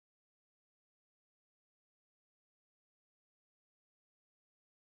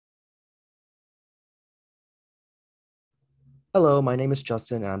Hello, my name is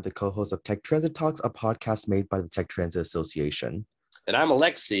Justin, and I'm the co-host of Tech Transit Talks, a podcast made by the Tech Transit Association. And I'm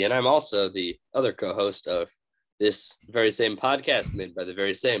Alexei, and I'm also the other co-host of this very same podcast made by the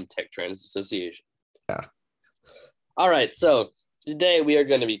very same Tech Trans Association. Yeah. All right, so today we are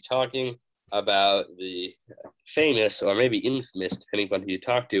going to be talking about the famous, or maybe infamous, depending on who you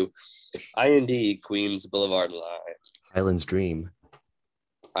talk to, IND Queens Boulevard Line. Island's Dream.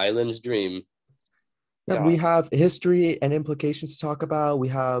 Island's Dream. Yeah, God. we have history and implications to talk about. We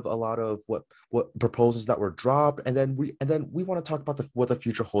have a lot of what proposals that were dropped, and then we want to talk about what the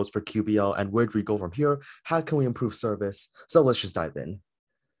future holds for QBL and where do we go from here? How can we improve service? So let's just dive in.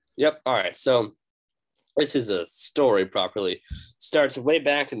 Yep. All right. So this is a story properly. Starts way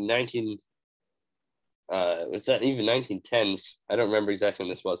back in it's not even 1910s. I don't remember exactly when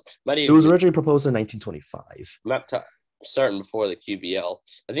this was. It was originally proposed in 1925. Not starting before the QBL.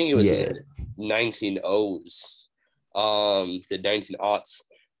 I think it was Yeah. in the 1900s, the 1900s,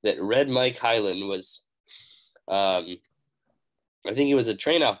 that Red Mike Highland was, I think he was a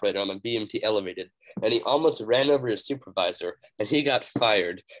train operator on a BMT elevated, and he almost ran over his supervisor, and he got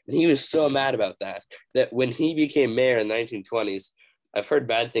fired. And he was so mad about that when he became mayor in the 1920s, I've heard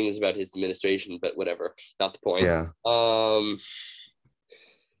bad things about his administration, but whatever, not the point. Yeah.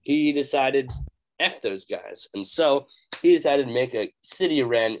 He decided F those guys. And so he decided to make a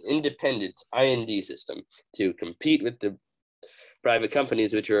city-ran independent IND system to compete with the private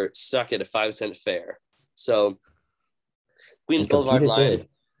companies, which are stuck at a 5-cent fare. So Queens Boulevard Line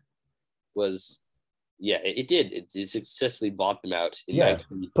was, it did. It successfully bought them out.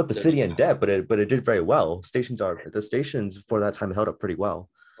 Put the city in debt, but it did very well. The stations for that time held up pretty well.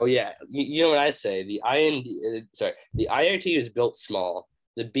 Oh yeah, you know what I say? The IRT was built small.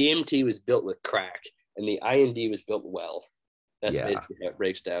 The BMT was built with crack, and the IND was built well. That's basically how it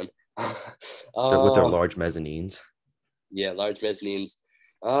breaks down. With their large mezzanines. Yeah, large mezzanines.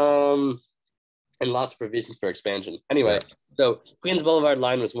 And lots of provisions for expansion. Anyway, So Queens Boulevard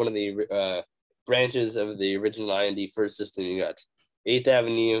Line was one of the branches of the original IND first system. You got 8th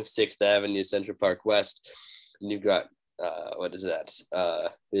Avenue, 6th Avenue, Central Park West. And you've got, what is that?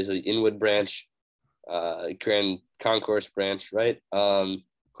 There's the Inwood branch. Grand Concourse branch, right?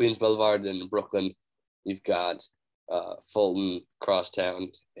 Queens Boulevard in Brooklyn. You've got Fulton,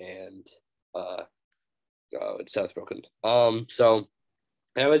 Crosstown, and it's South Brooklyn. So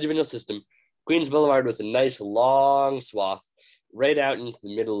that was the original system. Queens Boulevard was a nice long swath right out into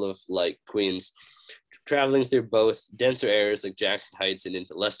the middle of like Queens, traveling through both denser areas like Jackson Heights and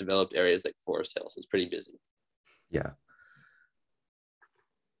into less developed areas like Forest Hills. It's pretty busy. Yeah.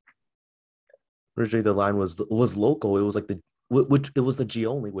 Originally, the line was local. It was like it was the G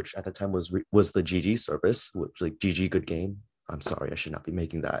only, which at the time was the GG service, which like GG good game. I'm sorry, I should not be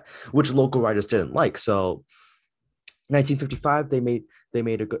making that. Which local riders didn't like. So, 1955, they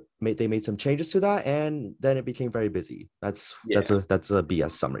made some changes to that, and then it became very busy. That's a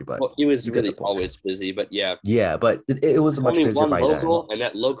BS summary, but it was really always busy. But yeah, but it was much busier by local, then. And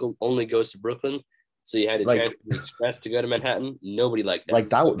that local only goes to Brooklyn. So you had to transfer the express to go to Manhattan. Nobody liked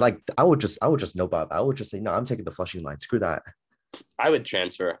that. I would just know Bob. I would just say, no, I'm taking the Flushing line. Screw that. I would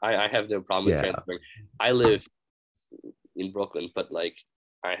transfer. I have no problem with transferring. I live in Brooklyn, but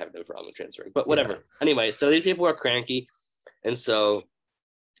I have no problem with transferring. But whatever. Anyway, so these people are cranky. And so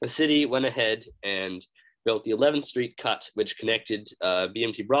the city went ahead and built the 11th Street cut, which connected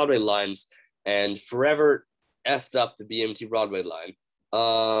BMT Broadway lines and forever effed up the BMT Broadway line.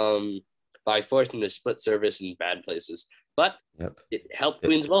 By forcing them to split service in bad places. But it helped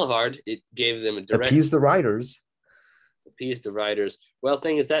Queens Boulevard. It gave them a direct... Appease the riders. Well,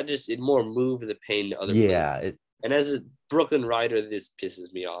 thing is that it more moved the pain to other people. And as a Brooklyn rider, this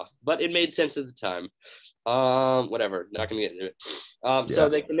pisses me off. But it made sense at the time. Whatever. Not going to get into it. So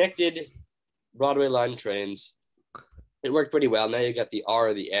they connected Broadway line trains. It worked pretty well. Now you got the R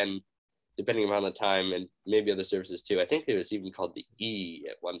or the N, depending upon the time, and maybe other services too. I think it was even called the E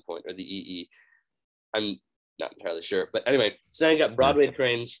at one point, or the EE. I'm not entirely sure. But anyway, so now you got Broadway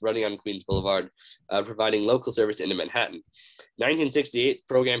trains running on Queens Boulevard, providing local service into Manhattan. 1968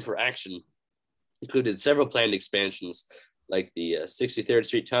 program for action included several planned expansions, like the 63rd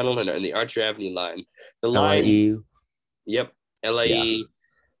Street Tunnel and the Archer Avenue line. The line... LAE. Yep, LAE. Yeah.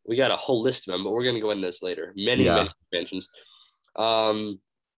 We got a whole list of them, but we're going to go into this later. Many expansions.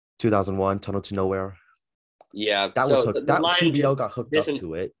 2001 Tunnel to Nowhere. Yeah, that was hooked. That QBL got hooked up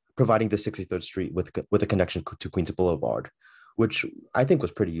to it, providing the 63rd Street with a connection to Queens Boulevard, which I think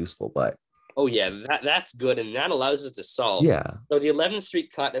was pretty useful. But that's good, and that allows us to solve. Yeah. So the 11th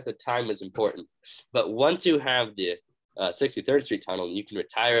Street cut at the time was important, but once you have the 63rd Street tunnel, and you can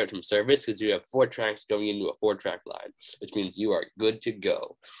retire it from service because you have 4 tracks going into a 4-track line, which means you are good to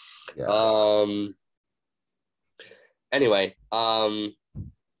go. Yeah. Anyway,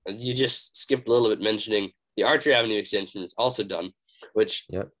 you just skipped a little bit mentioning the Archer Avenue extension is also done, which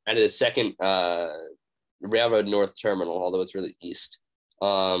added a second Railroad North terminal, although it's really east,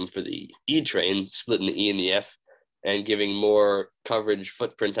 for the E train, splitting the E and the F and giving more coverage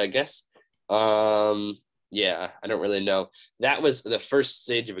footprint, I guess. Yeah, I don't really know. That was the first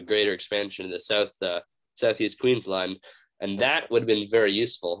stage of a greater expansion of the Southeast Queens line, and that would have been very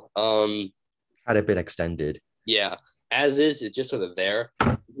useful. Had it been extended. Yeah, as is, it's just sort of there.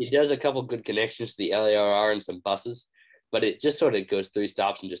 It does a couple good connections to the LARR and some buses, but it just sort of goes 3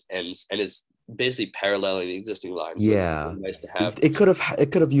 stops and just ends, and it's basically paralleling the existing lines. Yeah, nice to have. It could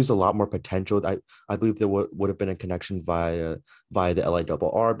have used a lot more potential. I believe there would have been a connection via the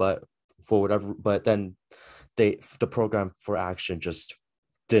LARR, but for whatever, but then the program for action just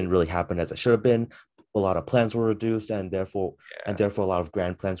didn't really happen as it should have been. A lot of plans were reduced, and therefore a lot of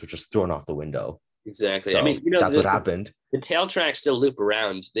grand plans were just thrown off the window. Exactly. So I mean, that's what happened. The tail tracks still loop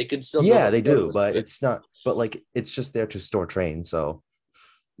around. They could still. Yeah, they do, but it's not. But like, it's just there to store trains. So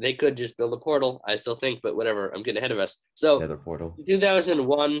they could just build a portal, I still think, but whatever. I'm getting ahead of us. So another portal.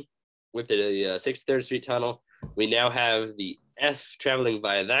 2001, with the 63rd Street tunnel, we now have the F traveling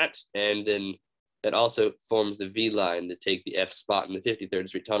via that, and then that also forms the V line to take the F spot in the 53rd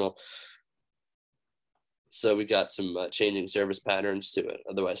Street tunnel. So we got some changing service patterns to it.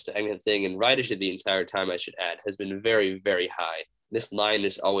 Otherwise, stagnant thing. And ridership the entire time, I should add, has been very, very high. This line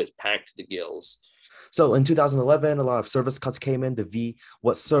is always packed to the gills. So in 2011, a lot of service cuts came in. The V,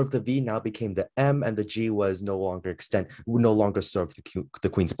 what served the V now became the M, and the G was no longer served the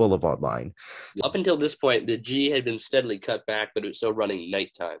Queens Boulevard line. Up until this point, the G had been steadily cut back, but it was still running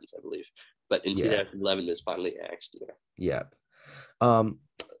night times, I believe. But in 2011, it was finally axed. Yeah.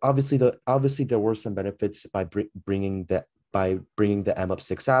 Obviously there were some benefits by bringing the M up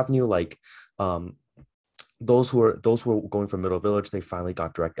 6th Avenue, like those who were going from Middle Village, they finally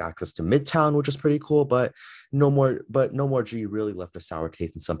got direct access to Midtown, which is pretty cool, but no more G really left a sour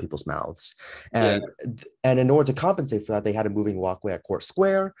taste in some people's mouths. And in order to compensate for that, they had a moving walkway at Court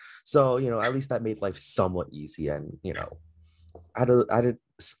Square. So, at least that made life somewhat easy and, added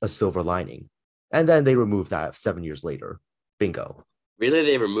a silver lining. And then they removed that 7 years later. Bingo. Really?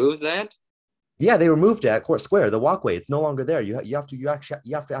 They removed that? Yeah, they removed it at Court Square. The walkway, it's no longer there. You have to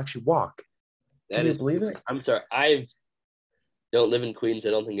actually walk. Can you believe it? I'm sorry. I don't live in Queens.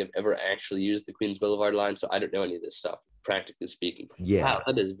 I don't think I've ever actually used the Queens Boulevard line, so I don't know any of this stuff, practically speaking. Yeah. Wow,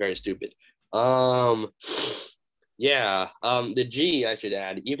 that is very stupid. The G, I should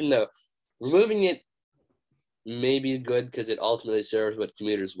add, even though removing it may be good because it ultimately serves what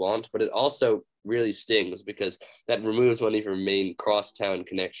commuters want, but it also really stings because that removes one of your main cross-town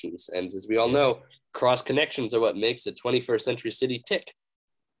connections. And as we all know, cross connections are what makes a 21st century city tick.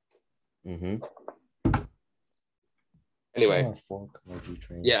 Mm-hmm. Anyway,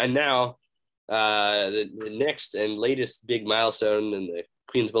 and now the next and latest big milestone in the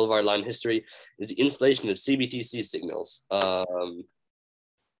Queens Boulevard line history is the installation of CBTC signals.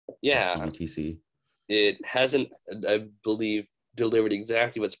 CBTC. It hasn't, I believe, delivered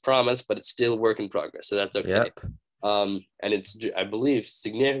exactly what's promised, but it's still work in progress, so that's okay. Yep. And it's, I believe,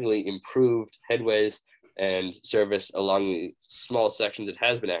 significantly improved headways and service along the small sections it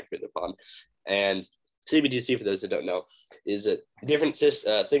has been acted upon. And CBTC, for those that don't know, is a different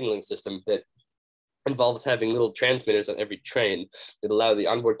signaling system that involves having little transmitters on every train that allow the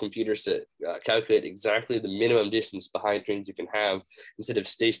onboard computers to calculate exactly the minimum distance behind trains you can have instead of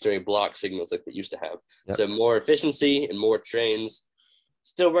stationary block signals like they used to have. Yep. So more efficiency and more trains.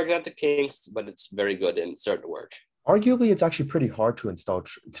 Still working out the kinks, but it's very good and starting to work. Arguably, it's actually pretty hard to install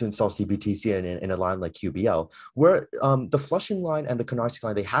CBTC in a line like QBL, where the Flushing line and the Canarsie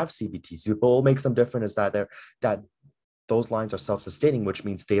line, they have CBTC, but what makes them different is that those lines are self-sustaining, which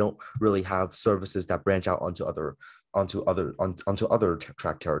means they don't really have services that branch out onto other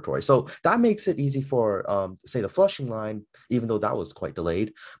track territory. So that makes it easy for say the Flushing line, even though that was quite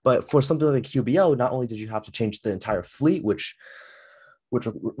delayed. But for something like QBL, not only did you have to change the entire fleet, which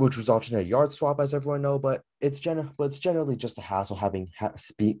resulted in a yard swap, as everyone know, but it's generally just a hassle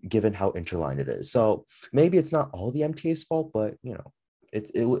given how interlined it is. So maybe it's not all the MTA's fault, but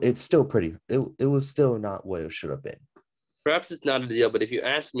it's still it was still not what it should have been. Perhaps it's not a deal, but if you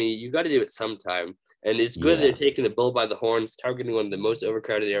ask me, you got to do it sometime. And it's good they're taking the bull by the horns, targeting one of the most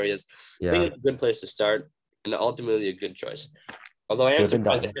overcrowded areas. I think it's a good place to start, and ultimately a good choice. Although I am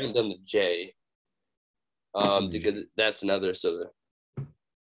surprised they haven't done the J, because that's another sort of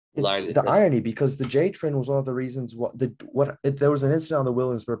It's line. the irony because the J train was one of the reasons there was an incident on the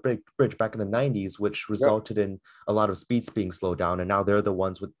Williamsburg Bridge back in the 90s, which Yep. resulted in a lot of speeds being slowed down, and now they're the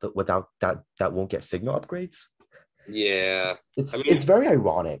ones without that won't get signal upgrades. Yeah. I It's mean, very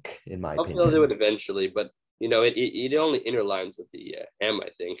ironic in my hopefully they'll do opinion. it eventually, but it only interlines with the M, I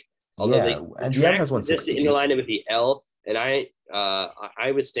think. Although Yeah, the and the M track has just to 160s. interline it with the L, and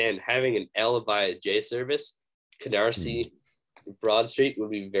I would stand having an L via J service, Hmm. Canarsie, Broad Street would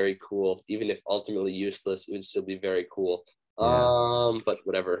be very cool. Even if ultimately useless, it would still be very cool. Yeah. But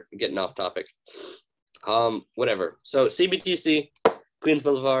whatever, getting off topic. Whatever. So CBTC, Queens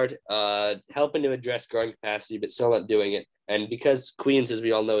Boulevard, helping to address growing capacity, but still not doing it. And because Queens, as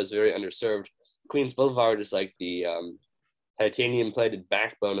we all know, is very underserved, Queens Boulevard is like the titanium plated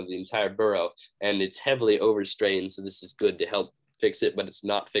backbone of the entire borough, and it's heavily overstrained. So this is good to help fix it, but it's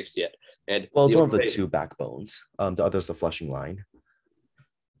not fixed yet. And Well, it's the one of the overweight, two backbones. The other's the Flushing line.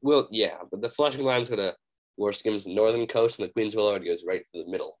 well, yeah, but the Flushing line's gonna where skims the northern coast, and the Queens Boulevard goes right through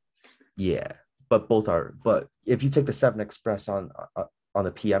the middle. Yeah, but both are. But if you take the 7 Express on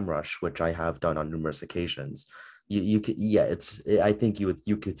the PM rush, which I have done on numerous occasions, you could yeah, I think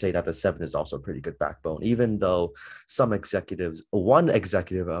you could say that the 7 is also a pretty good backbone, even though one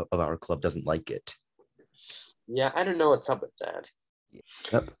executive of our club doesn't like it. Yeah, I don't know what's up with that.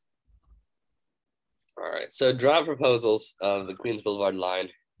 Yep. All right, so draw proposals of the Queens Boulevard line,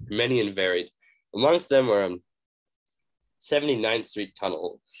 many and varied. Amongst them were 79th Street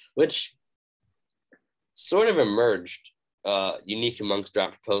Tunnel, which sort of emerged unique amongst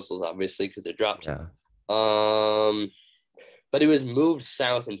draft proposals, obviously, because they're dropped. Yeah. But it was moved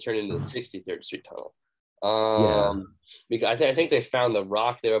south and turned into the 63rd Street Tunnel. Yeah. Because I think they found the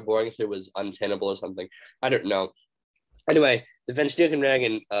rock they were boring through was untenable or something. I don't know. Anyway, the Van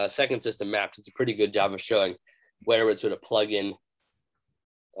Stukenragen second system maps does a pretty good job of showing where it would sort of plug in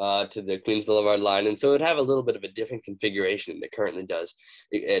to the Queens Boulevard line. And so it would have a little bit of a different configuration than it currently does.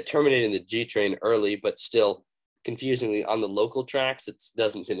 It terminated the G train early, but still confusingly on the local tracks, it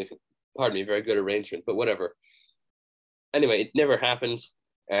doesn't seem to, pardon me, very good arrangement, but whatever. Anyway, it never happened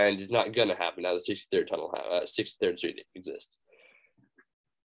and it's not going to happen now the 63rd Street exists.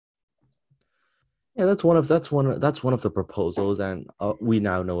 Yeah, that's one of the proposals, and we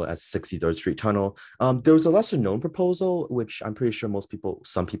now know it as 63rd Street Tunnel. There was a lesser known proposal, which I'm pretty sure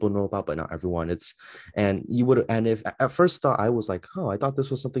some people know about, but not everyone. And if at first thought I was like, oh, I thought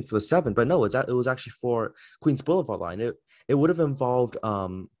this was something for the 7, but no, it was actually for Queens Boulevard line. It would have involved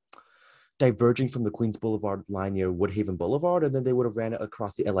diverging from the Queens Boulevard line near Woodhaven Boulevard, and then they would have ran it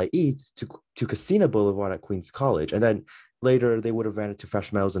across the LIE to Casino Boulevard at Queens College, and then later they would have ran it to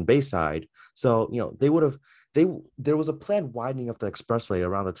Fresh Meadows and Bayside. So they would have there was a planned widening of the expressway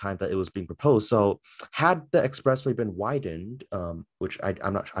around the time that it was being proposed. So had the expressway been widened, which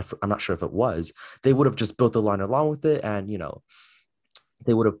I'm not sure if it was, they would have just built the line along with it, and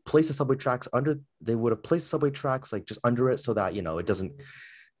they would have placed the subway tracks like just under it so that it doesn't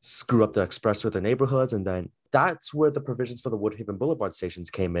screw up the express with the neighborhoods. And then that's where the provisions for the Woodhaven Boulevard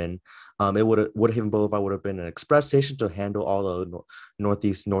stations came in. Woodhaven Boulevard would have been an express station to handle all the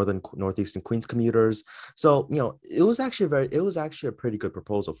northeastern Queens commuters. So it was actually a pretty good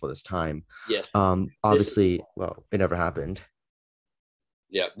proposal for this time. Yes. Obviously, well, it never happened.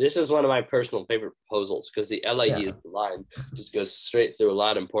 Yeah, this is one of my personal favorite proposals because the LIE line just goes straight through a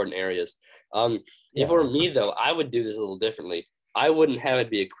lot of important areas. If it were me, though, I would do this a little differently. I wouldn't have it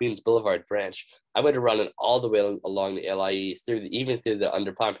be a Queens Boulevard branch. I would run it all the way along the LIE even through the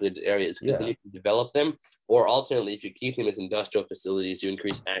underpopulated areas because then you can develop them. Or alternately, if you keep them as industrial facilities, you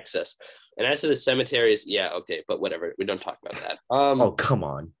increase access. And as to the cemeteries, yeah, okay, but whatever. We don't talk about that. Oh, come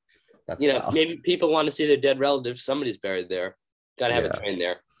on. That's maybe people want to see their dead relatives. Somebody's buried there. Got to have a train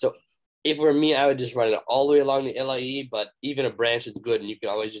there. So if it were me, I would just run it all the way along the LIE, but even a branch is good, and you can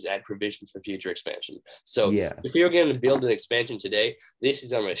always just add provisions for future expansion. So if you're going to build an expansion today, this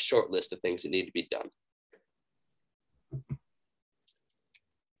is on my short list of things that need to be done.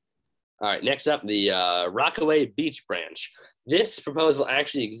 All right, next up, the Rockaway Beach branch. This proposal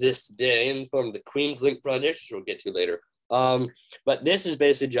actually exists today in the form of the Queens Link project, which we'll get to later. But this is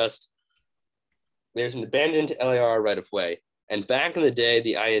basically just, there's an abandoned LAR right-of-way. And back in the day,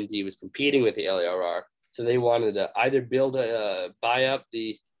 the IND was competing with the LARR. So they wanted to either buy up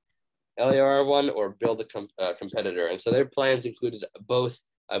the LARR one or build a competitor. And so their plans included both,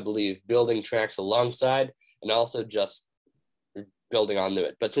 I believe, building tracks alongside and also just building onto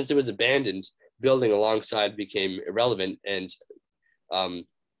it. But since it was abandoned, building alongside became irrelevant, and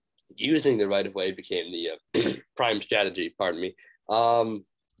using the right-of-way became the prime strategy, pardon me. And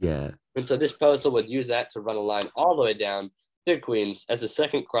so this proposal would use that to run a line all the way down to Queens as a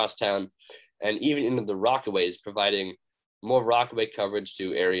second crosstown, and even into the Rockaways, providing more Rockaway coverage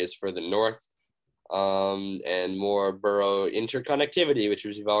to areas further north, and more borough interconnectivity, which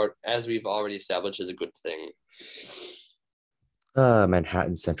as we've already established is a good thing.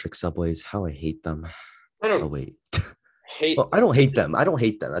 Manhattan-centric subways, how I hate them. I don't hate. Well, I don't hate them. I don't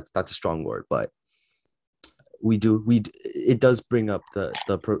hate them. That's a strong word, but it does bring up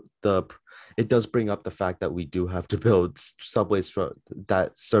it does bring up the fact that we do have to build subways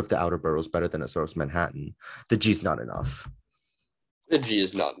that serve the outer boroughs better than it serves Manhattan. The G's not enough. The G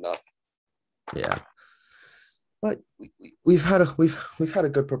is not enough. Yeah, but we've had a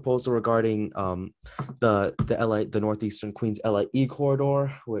good proposal regarding the Northeastern Queens LIE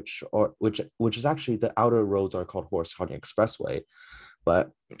corridor, which is actually the outer roads are called Horace Harding Expressway,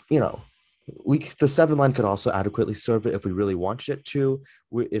 but the 7 line could also adequately serve it if we really wanted it to.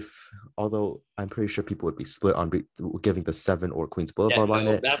 Although I'm pretty sure people would be split on giving the 7 or Queens Boulevard line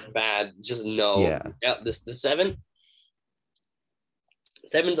it. That's bad. Just no. Yeah. The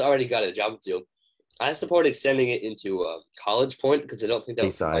 7's already got a job to do. I support extending it into College Point because I don't think that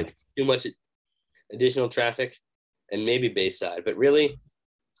would provide too much additional traffic, and maybe Bayside. But really,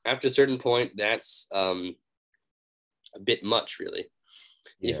 after a certain point, that's a bit much, really.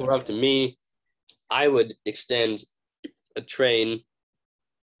 Yeah. If it were up to me, I would extend a train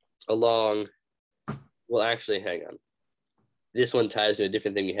along. Well, actually, hang on. This one ties to a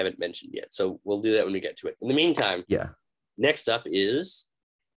different thing we haven't mentioned yet, so we'll do that when we get to it. In the meantime, next up is.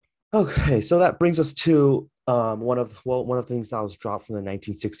 Okay, so that brings us to one of the things that was dropped from the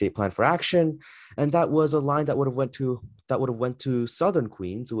 1968 Plan for Action, and that was a line that would have went to Southern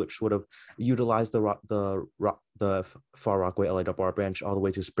Queens, which would have utilized the Far Rockaway LIRR branch all the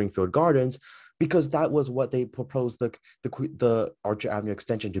way to Springfield Gardens, because that was what they proposed the Archer Avenue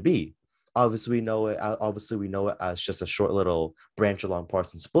extension to be. Obviously, we know it as just a short little branch along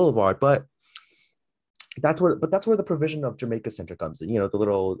Parsons Boulevard, but that's where the provision of Jamaica Center comes in, the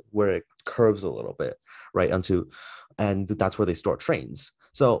little where it curves a little bit right and that's where they store trains.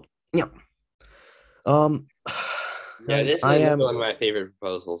 So this is one of my favorite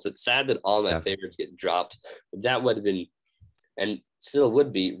proposals. It's sad that all my favorites get dropped, but that would have been, and still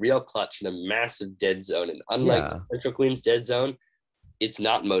would be, real clutch in a massive dead zone. And unlike Central Queens dead zone, it's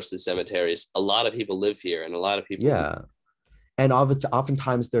not most of the cemeteries. A lot of people live here, and a lot of people and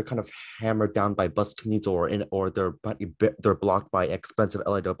oftentimes they're kind of hammered down by bus commutes or they're blocked by expensive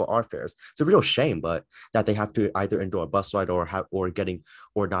LIRR fares. It's a real shame, but that they have to either endure a bus ride or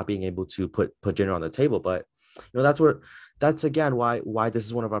not being able to put dinner on the table. But that's again why this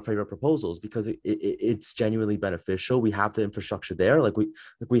is one of our favorite proposals, because it's genuinely beneficial. We have the infrastructure there,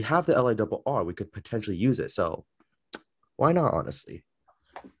 we have the LIRR, we could potentially use it. So why not, honestly?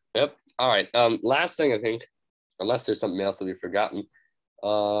 Yep. All right. Last thing, I think, unless there's something else that we've forgotten,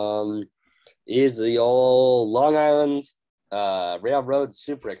 is the old Long Island Railroad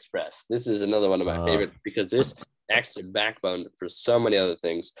Super Express. This is another one of my favorites because this acts as a backbone for so many other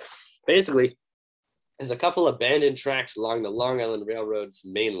things. Basically, there's a couple abandoned tracks along the Long Island Railroad's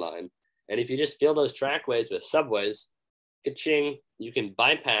main line, and if you just fill those trackways with subways, ka-ching, you can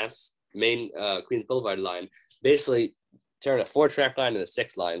bypass main Queens Boulevard line, basically turn a 4-track line into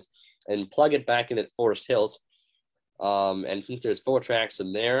 6 lines, and plug it back in at Forest Hills. And since there's 4 tracks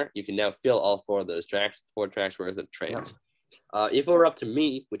in there, you can now fill all 4 of those tracks, 4 tracks worth of trains. If it were up to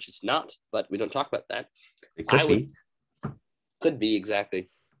me, which it's not, but we don't talk about that. It could be. Could be, exactly.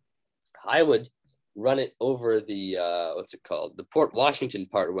 I would run it over the, the Port Washington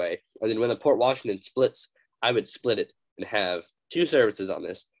partway. And then when the Port Washington splits, I would split it and have 2 services on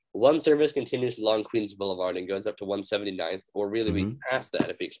this. One service continues along Queens Boulevard and goes up to 179th, or really we past that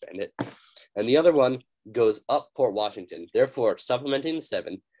if we expand it. And the other one goes up Port Washington, therefore supplementing the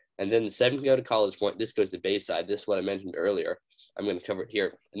 7, and then the 7 can go to College Point. This goes to Bayside. This is what I mentioned earlier. I'm going to cover it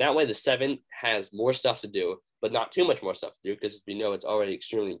here. And that way the 7 has more stuff to do, but not too much more stuff to do, because we know it's already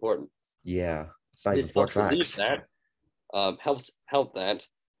extremely important. Yeah, it's not even 4 tracks. That help that.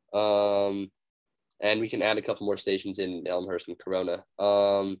 And we can add a couple more stations in Elmhurst and Corona.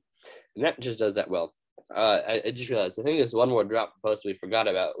 And that just does that well. I just realized, I think there's one more drop proposal we forgot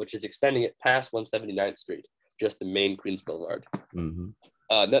about, which is extending it past 179th Street, just the main Queens Boulevard.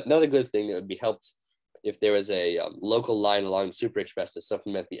 Another good thing that would be helped if there was a local line along Super Express to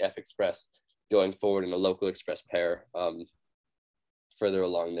supplement the F Express going forward in a local express pair further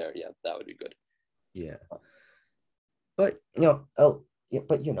along there. Yeah, that would be good. Yeah. But,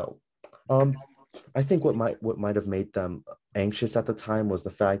 I think what might have made them anxious at the time was the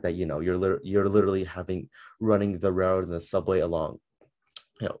fact that you're literally running the railroad and the subway along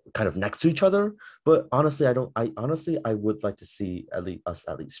kind of next to each other. But honestly, I would like to see at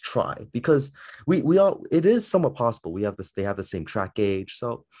least try, because we all, it is somewhat possible. They have the same track gauge,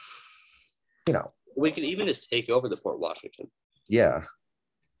 so we could even just take over the Fort Washington. Yeah,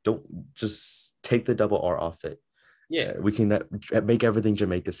 don't just take the double R off it. Yeah, we can make everything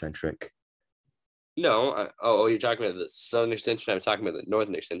Jamaica centric. No, you're talking about the southern extension. I'm talking about the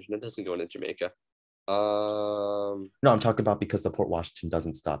northern extension. It doesn't go into Jamaica. No, I'm talking about because the Port Washington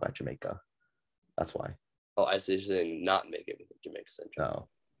doesn't stop at Jamaica. That's why. Oh, I see. You're saying not make it Jamaica centric. No.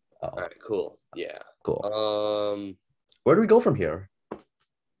 Oh. All right, cool. Yeah. Cool. Where do we go from here?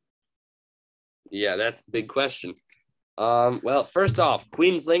 Yeah, that's the big question. Well, first off,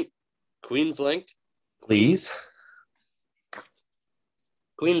 Queens Link. Please.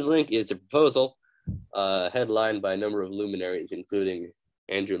 Queens Link is a proposal headlined by a number of luminaries, including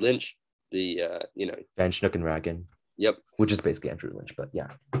Andrew Lynch, the Van Schnookenragen. Yep. Which is basically Andrew Lynch, but yeah.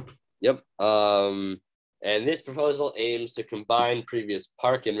 Yep. And this proposal aims to combine previous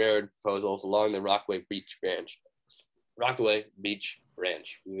park and railroad proposals along the Rockaway Beach Ranch.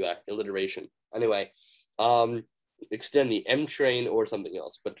 Alliteration. Anyway, extend the M train or something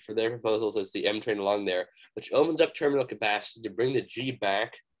else, but for their proposals, it's the M train along there, which opens up terminal capacity to bring the G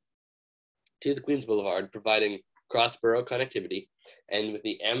back to the Queens Boulevard, providing cross-borough connectivity. And with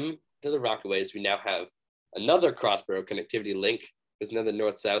the M to the Rockaways, we now have another cross-borough connectivity link. There's another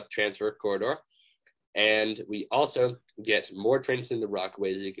north-south transfer corridor. And we also get more trains in the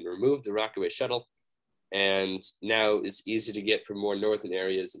Rockaways. You can remove the Rockaway shuttle. And now it's easy to get from more northern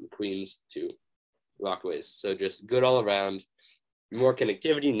areas in Queens to Rockaways. So just good all around. More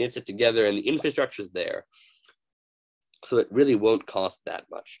connectivity knits it together, and the infrastructure is there. So it really won't cost that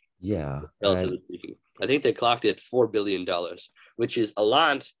much. Yeah. Relatively speaking. I think they clocked it at $4 billion, which is a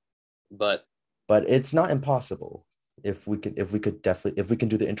lot, but it's not impossible. If we can do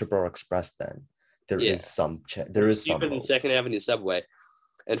the Interborough Express, then there is some cheaper than Second Avenue subway.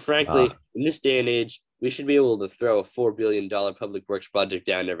 And frankly, in this day and age, we should be able to throw a $4 billion public works project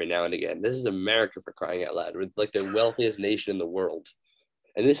down every now and again. This is America, for crying out loud. We're like the wealthiest nation in the world.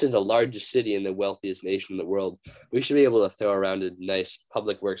 And this is the largest city in the wealthiest nation in the world. We should be able to throw around a nice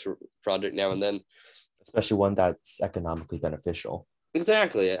public works project now and then. Especially one that's economically beneficial.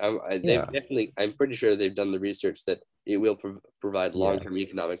 Exactly. I'm pretty sure they've done the research that it will provide long-term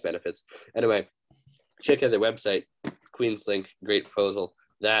economic benefits. Anyway, check out their website, Queenslink, great proposal.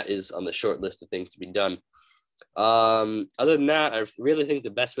 That is on the short list of things to be done. Other than that, I really think the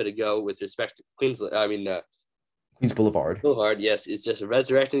best way to go with respect to Queens Boulevard. Yes, is just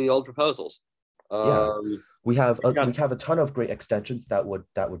resurrecting the old proposals. We have a ton of great extensions that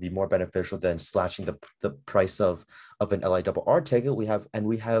would be more beneficial than slashing the price of an LIRR ticket. We have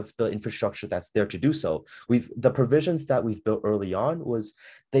the infrastructure that's there to do so. The provisions that we've built early on was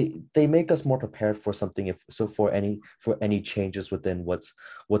they make us more prepared for something for any changes within what's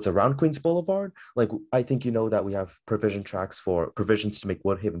around Queens Boulevard. Like, I think that we have provisions to make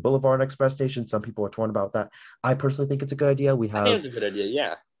Woodhaven Boulevard an express station. Some people are torn about that. I personally think it's a good idea. I think it's a good idea.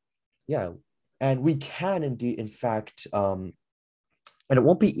 Yeah. Yeah. And we can indeed, in fact, and it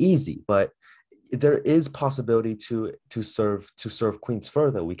won't be easy, but there is possibility to serve Queens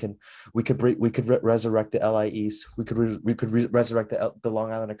further. We could resurrect the LI East. We could resurrect the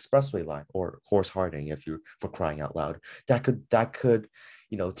Long Island Expressway line, or Horse Harding, if you're for crying out loud. That could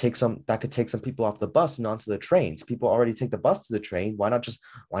take some people off the bus and onto the trains. People already take the bus to the train. Why not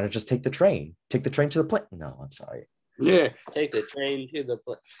just take the train? Take the train to the plane. No, I'm sorry. Yeah, take the train to the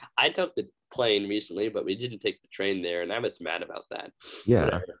plane. I took the plane recently, but we didn't take the train there, and I was mad about that. Yeah.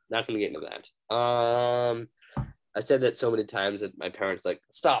 Whatever. Not gonna get into that. I said that so many times that my parents like,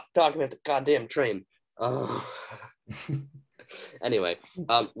 stop talking about the goddamn train. Anyway,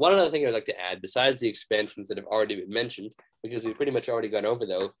 one other thing I'd like to add, besides the expansions that have already been mentioned, because we've pretty much already gone over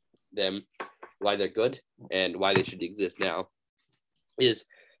them, why they're good and why they should exist now, is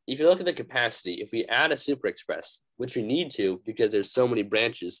if you look at the capacity, if we add a Super Express, which we need to because there's so many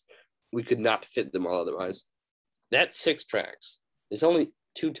branches, we could not fit them all otherwise. That's 6 tracks. There's only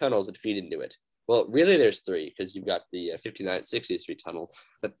 2 tunnels that feed into it. Well, really there's 3 because you've got the 5960 Street tunnel,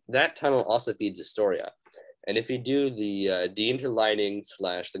 but that tunnel also feeds Astoria. And if you do the interlining /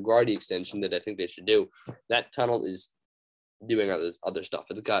 the Guardia extension that I think they should do, that tunnel is doing other stuff.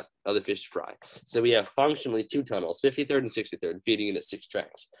 It's got other fish to fry. So we have functionally 2 tunnels, 53rd and 63rd, feeding into 6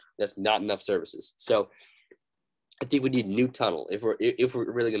 tracks. That's not enough services. So I think we need a new tunnel if we're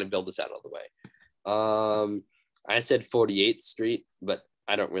really going to build this out all the way. I said 48th Street, but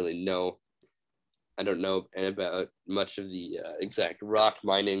I don't really know. I don't know about much of the exact rock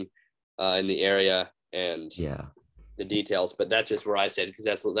mining in the area, and the details, but that's just where I said, because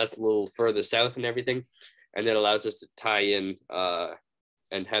that's a little further south and everything, and that allows us to tie in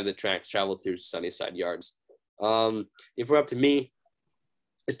and have the tracks travel through Sunnyside Yards. If we're up to me,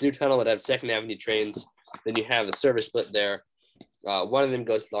 this new tunnel would have Second Avenue trains. Then you have a service split there. One of them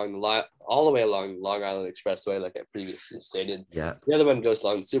goes along all the way along Long Island Expressway, like I previously stated. Yeah. The other one goes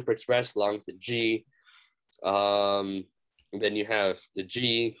along Super Express, along the G. Then you have the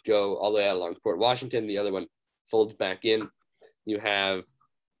G go all the way out along Port Washington. The other one folds back in. You have,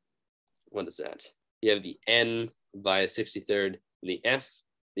 what is that? You have the N via 63rd and the F.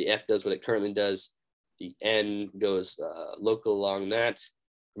 The F does what it currently does. The N goes local along that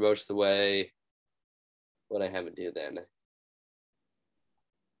for most of the way. What I have it do then?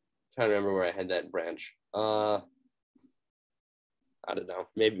 Trying to remember where I had that branch. I don't know.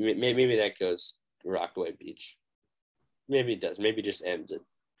 Maybe that goes Rockaway Beach. Maybe it does. Maybe it just ends at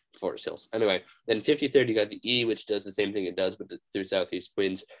Forest Hills. Anyway, then 53rd, you got the E, which does the same thing it does, but through Southeast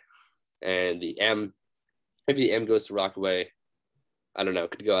Queens. And the M, maybe the M goes to Rockaway. I don't know.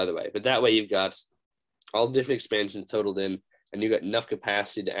 It could go either way. But that way you've got all the different expansions totaled in, and you've got enough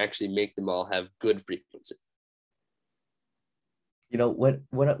capacity to actually make them all have good frequency. You know, when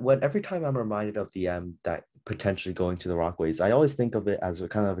every time I'm reminded of the M that potentially going to the Rockaways, I always think of it as a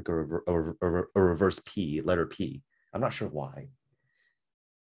kind of like a reverse P, letter P. I'm not sure why.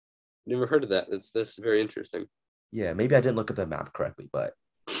 Never heard of that. That's very interesting. Yeah, maybe I didn't look at the map correctly, but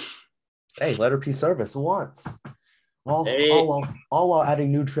hey, letter P service once. All while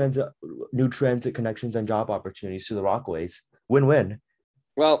adding new transit connections and job opportunities to the Rockaways. Win-win.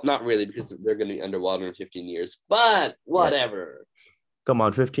 Well, not really, because they're going to be underwater in 15 years, but whatever. Yeah. Come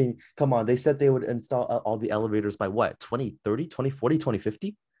on, 15. Come on. They said they would install all the elevators by what? 2030, 2040,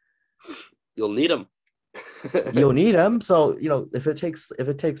 2050? You'll need them. You'll need them. So, you know, if it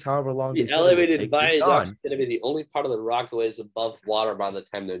takes however long, the elevated viaduct is going to be the only part of the Rockaways above water by the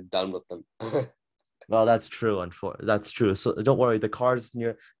time they're done with them. Well, that's true. That's true. So don't worry. The cars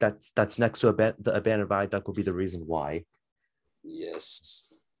near that's next to the abandoned viaduct will be the reason why.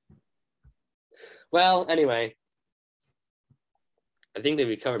 Yes. Well, anyway, I think that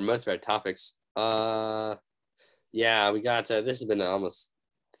we covered most of our topics. Yeah, we got this has been almost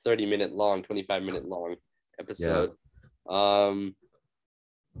 30-minute long, 25-minute long episode. Yeah.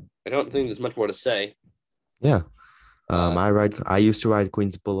 I don't think there's much more to say. Yeah. I used to ride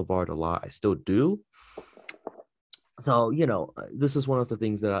Queens Boulevard a lot. I still do. So, you know, this is one of the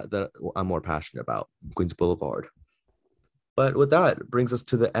things that I'm more passionate about, Queens Boulevard. But with that, it brings us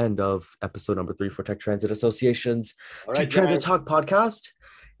to the end of episode number 3 for Tech Transit Association's Tech Transit Talk podcast.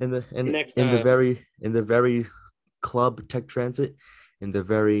 In the very club Tech Transit, in the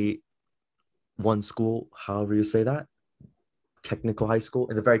very one school, however you say that, technical high school,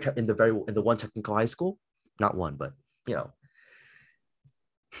 in the one technical high school, not one, but you know,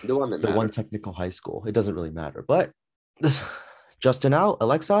 the one technical high school. It doesn't really matter. But this, Justin out,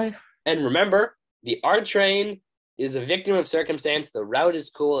 Alexei, and remember, the R train is a victim of circumstance. The route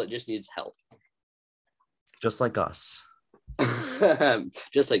is cool. It just needs help. Just like us.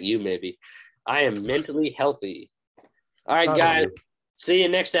 Just like you, maybe. I am mentally healthy. All right, guys. See you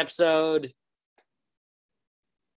next episode.